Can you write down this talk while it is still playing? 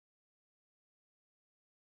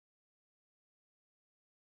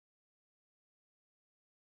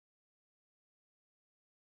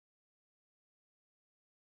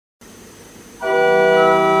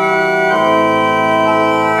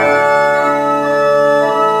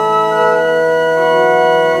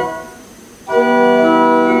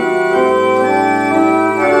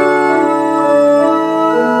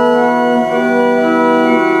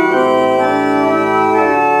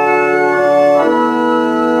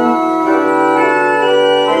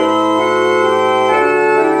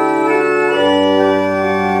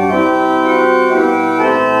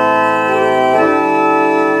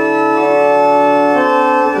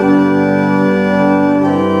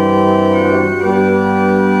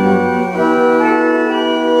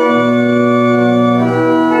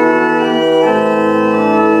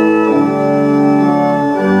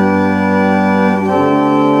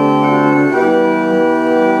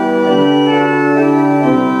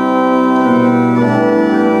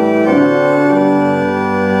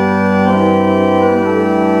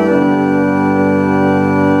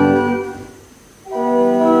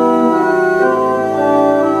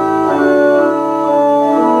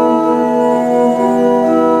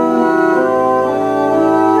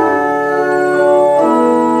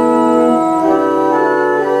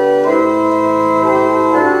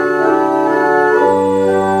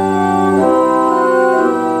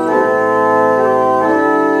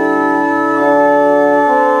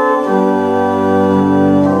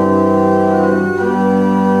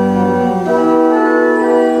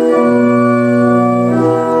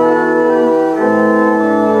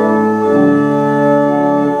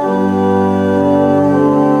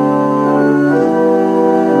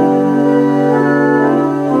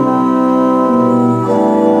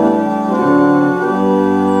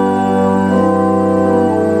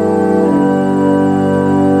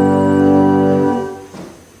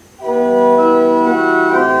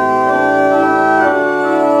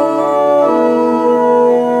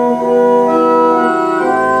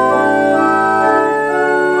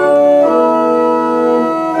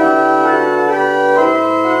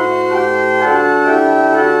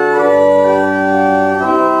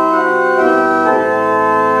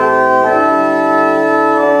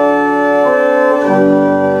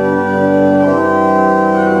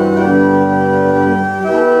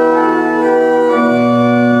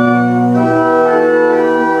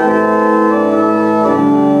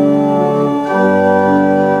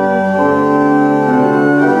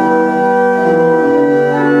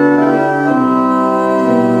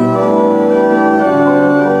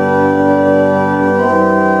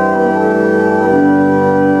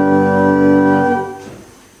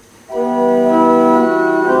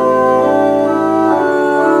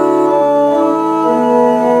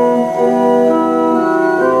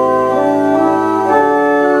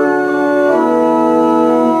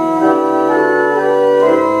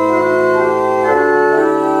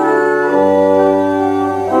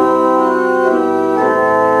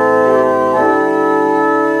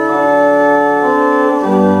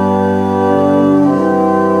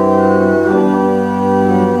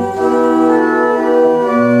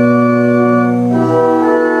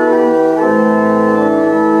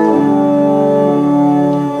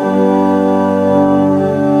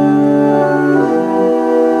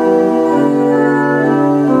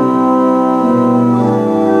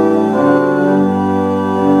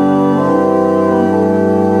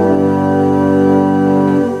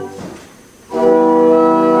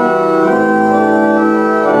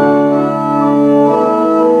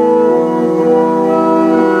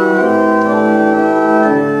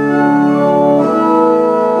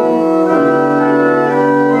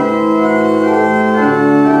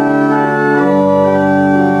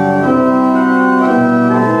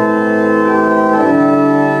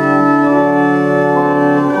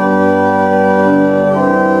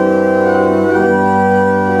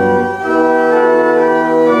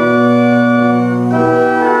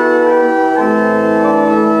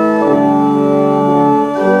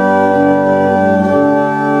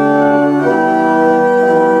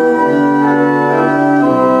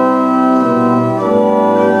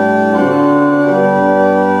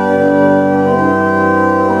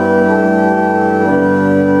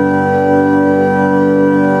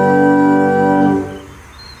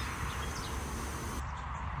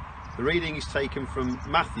from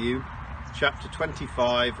Matthew chapter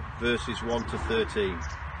 25 verses 1 to 13.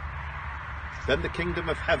 Then the kingdom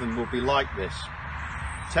of heaven will be like this.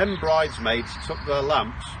 10 bridesmaids took their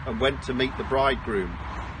lamps and went to meet the bridegroom.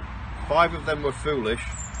 5 of them were foolish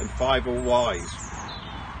and 5 were wise.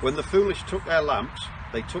 When the foolish took their lamps,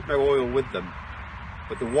 they took no oil with them,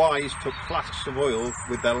 but the wise took flasks of oil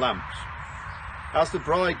with their lamps. As the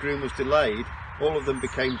bridegroom was delayed, all of them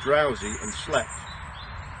became drowsy and slept.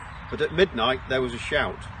 But at midnight there was a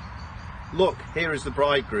shout, "Look, here is the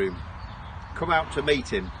bridegroom. Come out to meet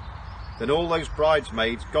him." Then all those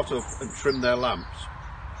bridesmaids got up and trimmed their lamps.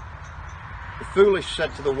 The foolish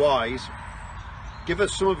said to the wise, "Give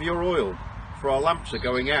us some of your oil, for our lamps are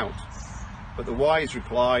going out." But the wise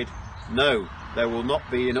replied, "No, there will not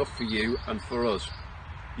be enough for you and for us.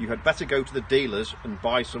 You had better go to the dealers and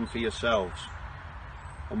buy some for yourselves."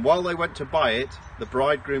 And while they went to buy it, the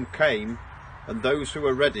bridegroom came, and those who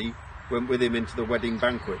were ready went with him into the wedding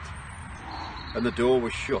banquet, and the door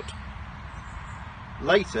was shut.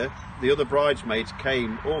 Later, the other bridesmaids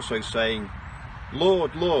came also saying,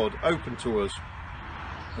 "Lord, Lord, open to us."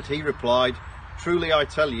 But he replied, "Truly I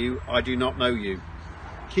tell you, I do not know you.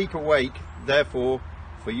 Keep awake, therefore,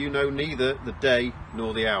 for you know neither the day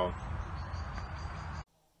nor the hour."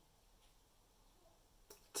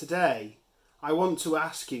 Today, I want to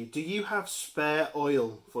ask you, do you have spare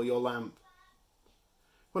oil for your lamp?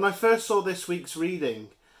 When I first saw this week's reading,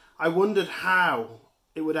 I wondered how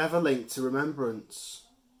it would ever link to remembrance.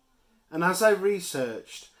 And as I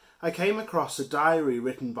researched, I came across a diary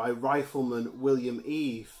written by Rifleman William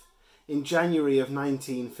Eve in January of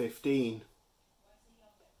 1915.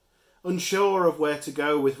 Unsure of where to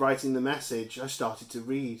go with writing the message, I started to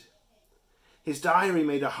read. His diary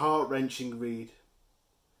made a heart-wrenching read.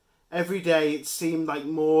 Every day it seemed like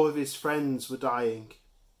more of his friends were dying.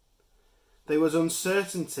 There was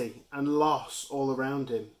uncertainty and loss all around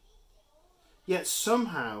him. Yet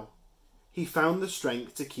somehow he found the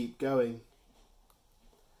strength to keep going.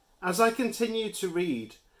 As I continued to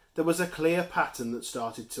read, there was a clear pattern that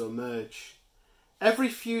started to emerge. Every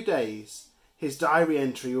few days, his diary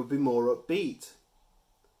entry would be more upbeat.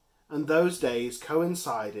 And those days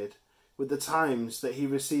coincided with the times that he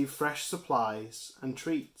received fresh supplies and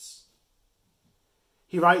treats.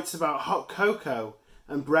 He writes about hot cocoa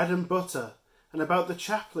and bread and butter, and about the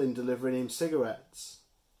chaplain delivering him cigarettes.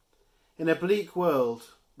 In a bleak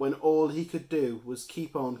world, when all he could do was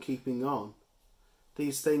keep on keeping on,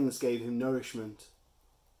 these things gave him nourishment.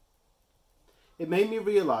 It made me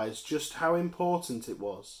realise just how important it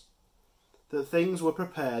was that things were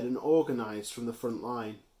prepared and organised from the front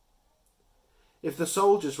line. If the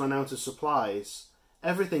soldiers ran out of supplies,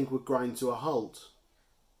 everything would grind to a halt.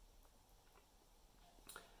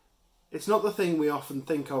 It's not the thing we often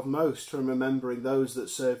think of most when remembering those that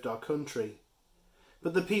served our country,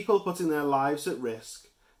 but the people putting their lives at risk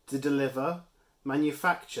to deliver,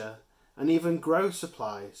 manufacture, and even grow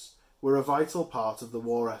supplies were a vital part of the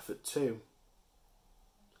war effort too.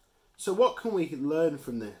 So what can we learn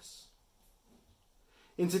from this?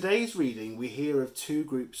 In today's reading, we hear of 2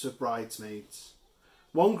 groups of bridesmaids.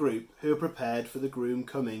 One group who are prepared for the groom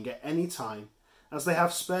coming at any time, as they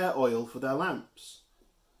have spare oil for their lamps,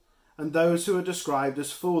 and those who are described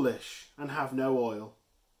as foolish and have no oil.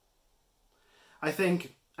 I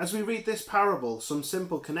think, as we read this parable, some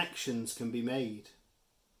simple connections can be made.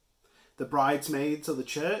 The bridesmaids are the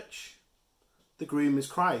church, the groom is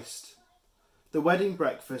Christ. The wedding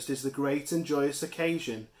breakfast is the great and joyous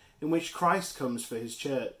occasion in which Christ comes for his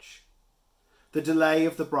church. The delay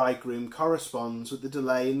of the bridegroom corresponds with the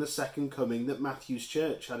delay in the second coming that Matthew's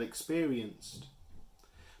church had experienced.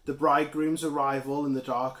 The bridegroom's arrival in the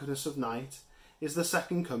darkness of night is the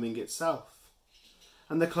second coming itself,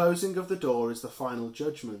 and the closing of the door is the final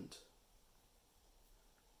judgment.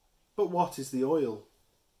 But what is the oil?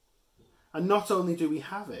 And not only do we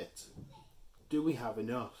have it, do we have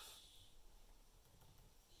enough?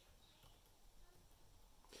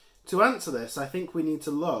 To answer this, I think we need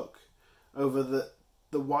to look over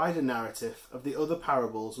the wider narrative of the other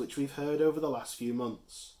parables which we've heard over the last few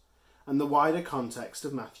months, and the wider context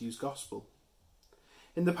of Matthew's Gospel.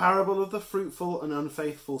 In the parable of the fruitful and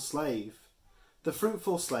unfaithful slave, the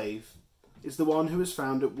fruitful slave is the one who is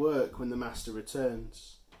found at work when the master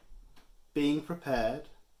returns. Being prepared,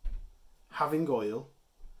 having oil,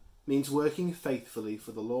 means working faithfully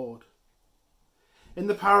for the Lord. In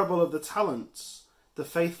the parable of the talents, the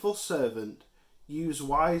faithful servant used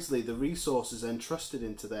wisely the resources entrusted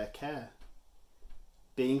into their care.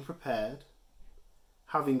 Being prepared,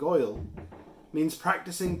 having oil, means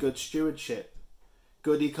practicing good stewardship,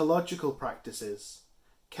 good ecological practices,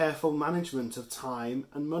 careful management of time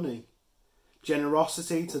and money,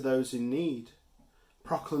 generosity to those in need,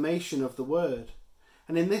 proclamation of the word,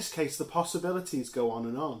 and in this case the possibilities go on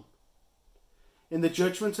and on. In the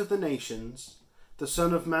judgment of the nations, the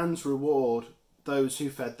Son of Man's reward those who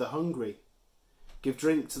fed the hungry, give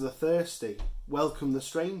drink to the thirsty, welcome the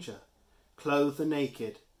stranger, clothe the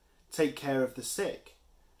naked, take care of the sick,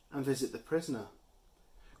 and visit the prisoner,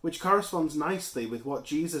 which corresponds nicely with what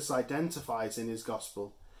Jesus identifies in his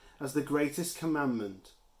gospel as the greatest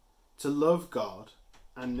commandment, to love God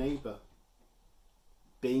and neighbour.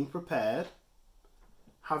 Being prepared,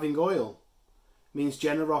 having oil, means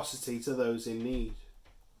generosity to those in need.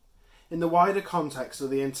 In the wider context of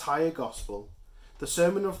the entire gospel, the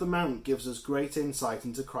Sermon on the Mount gives us great insight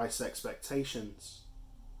into Christ's expectations.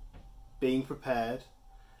 Being prepared,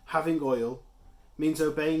 having oil, means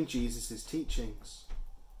obeying Jesus' teachings.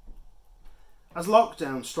 As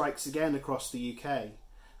lockdown strikes again across the UK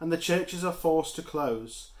and the churches are forced to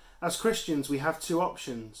close, as Christians we have two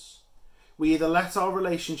options. We either let our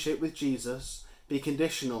relationship with Jesus be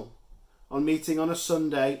conditional on meeting on a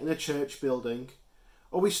Sunday in a church building,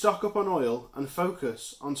 or we stock up on oil and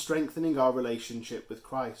focus on strengthening our relationship with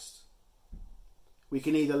Christ. We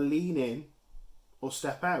can either lean in or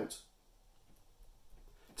step out.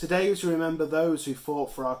 Today, as we remember those who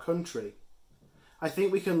fought for our country, I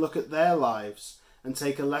think we can look at their lives and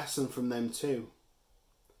take a lesson from them too.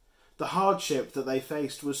 The hardship that they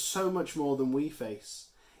faced was so much more than we face,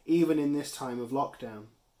 even in this time of lockdown.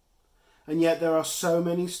 And yet there are so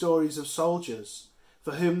many stories of soldiers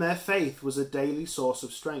for whom their faith was a daily source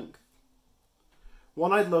of strength.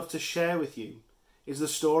 One I'd love to share with you is the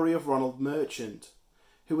story of Ronald Merchant,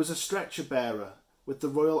 who was a stretcher bearer with the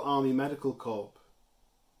Royal Army Medical Corps.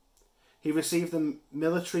 He received the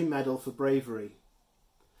Military Medal for Bravery.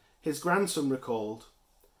 His grandson recalled,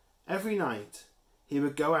 every night he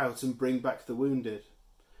would go out and bring back the wounded,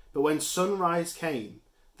 but when sunrise came,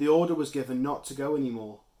 the order was given not to go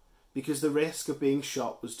anymore, because the risk of being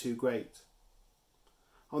shot was too great.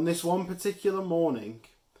 On this one particular morning,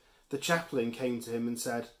 the chaplain came to him and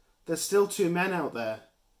said, "There's still 2 men out there.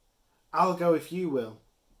 I'll go if you will."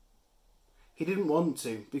 He didn't want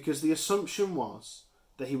to, because the assumption was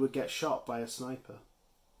that he would get shot by a sniper.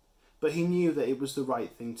 But he knew that it was the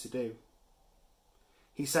right thing to do.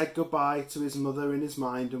 He said goodbye to his mother in his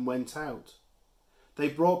mind and went out. They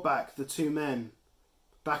brought back the 2 men,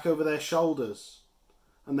 back over their shoulders,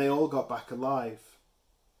 and they all got back alive.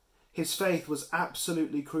 His faith was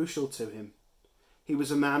absolutely crucial to him. He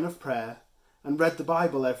was a man of prayer and read the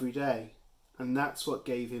Bible every day, and that's what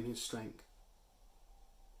gave him his strength.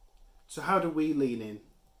 So how do we lean in?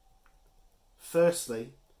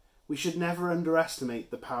 Firstly, we should never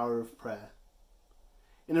underestimate the power of prayer.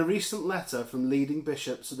 In a recent letter from leading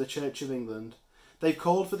bishops of the Church of England, they've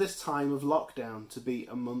called for this time of lockdown to be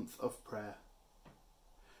a month of prayer.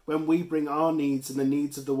 When we bring our needs and the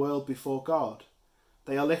needs of the world before God,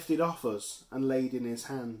 they are lifted off us and laid in his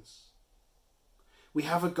hands. We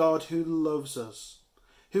have a God who loves us,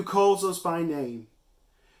 who calls us by name,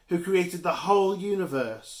 who created the whole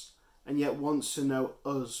universe and yet wants to know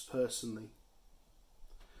us personally.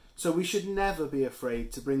 So we should never be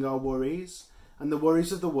afraid to bring our worries and the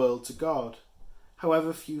worries of the world to God,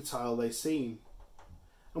 however futile they seem.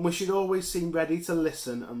 And we should always seem ready to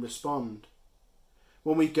listen and respond.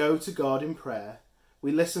 When we go to God in prayer,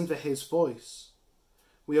 we listen for his voice.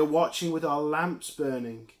 We are watching with our lamps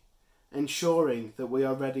burning, ensuring that we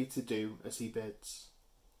are ready to do as he bids.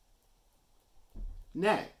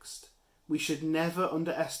 Next, we should never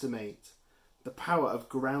underestimate the power of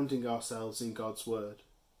grounding ourselves in God's word.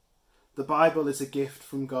 The Bible is a gift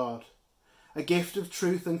from God, a gift of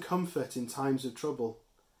truth and comfort in times of trouble.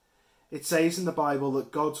 It says in the Bible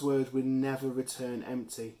that God's word will never return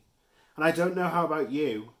empty. And I don't know how about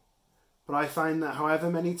you, but I find that however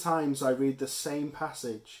many times I read the same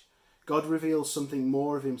passage, God reveals something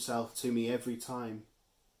more of himself to me every time.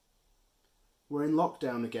 We're in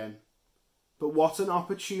lockdown again, but what an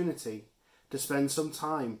opportunity to spend some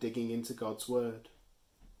time digging into God's word.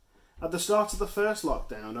 At the start of the first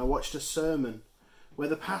lockdown, I watched a sermon where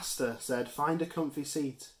the pastor said, find a comfy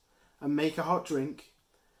seat and make a hot drink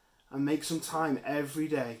and make some time every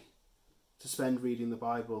day to spend reading the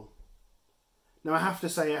Bible. Now I have to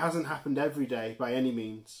say it hasn't happened every day by any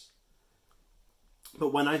means.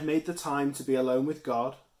 But when I've made the time to be alone with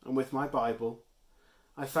God and with my Bible,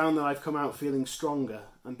 I found that I've come out feeling stronger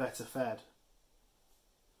and better fed.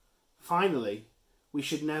 Finally, we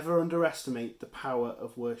should never underestimate the power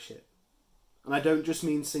of worship. And I don't just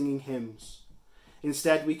mean singing hymns.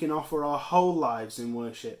 Instead, we can offer our whole lives in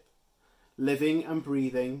worship, living and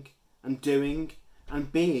breathing and doing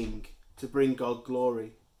and being to bring God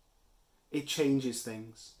glory. It changes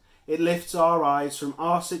things. It lifts our eyes from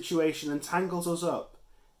our situation and tangles us up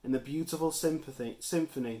in the beautiful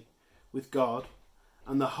symphony with God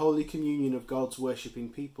and the holy communion of God's worshipping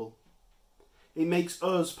people. It makes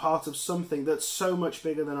us part of something that's so much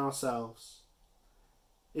bigger than ourselves.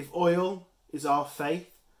 If oil is our faith,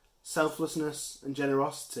 selflessness and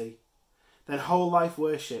generosity, then whole life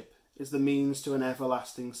worship is the means to an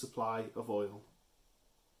everlasting supply of oil.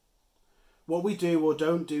 What we do or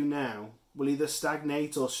don't do now will either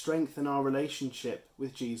stagnate or strengthen our relationship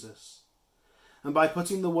with Jesus. And by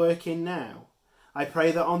putting the work in now, I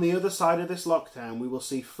pray that on the other side of this lockdown we will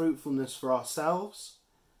see fruitfulness for ourselves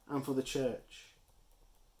and for the church.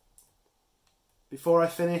 Before I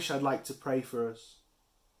finish, I'd like to pray for us.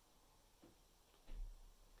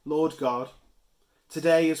 Lord God,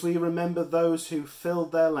 today as we remember those who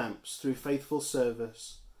filled their lamps through faithful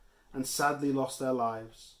service and sadly lost their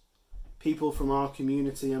lives, people from our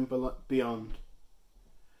community and beyond,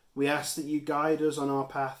 we ask that you guide us on our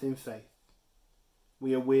path in faith.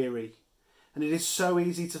 We are weary, and it is so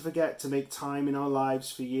easy to forget to make time in our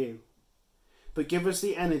lives for you. But give us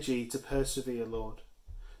the energy to persevere, Lord,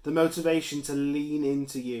 the motivation to lean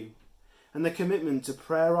into you, and the commitment to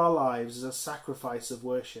prayer our lives as a sacrifice of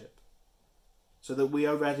worship, so that we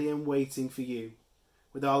are ready and waiting for you,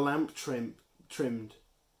 with our lamp trimmed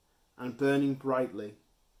and burning brightly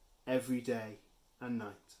every day and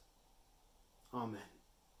night. Amen.